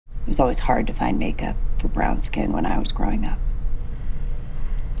It was always hard to find makeup for brown skin when I was growing up.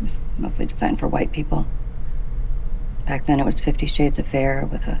 It was mostly designed for white people. Back then it was 50 Shades of Fair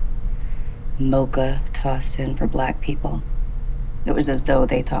with a mocha tossed in for black people. It was as though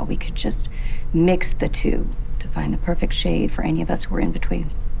they thought we could just mix the two to find the perfect shade for any of us who were in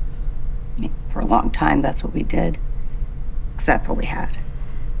between. I mean, for a long time, that's what we did. Because that's all we had.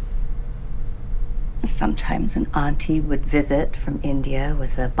 Sometimes an auntie would visit from India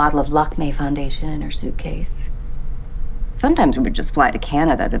with a bottle of Lakme foundation in her suitcase. Sometimes we would just fly to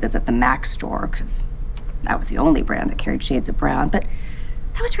Canada to visit the MAC store, because that was the only brand that carried shades of brown. But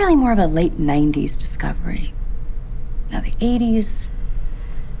that was really more of a late 90s discovery. Now, the 80s,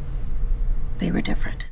 they were different.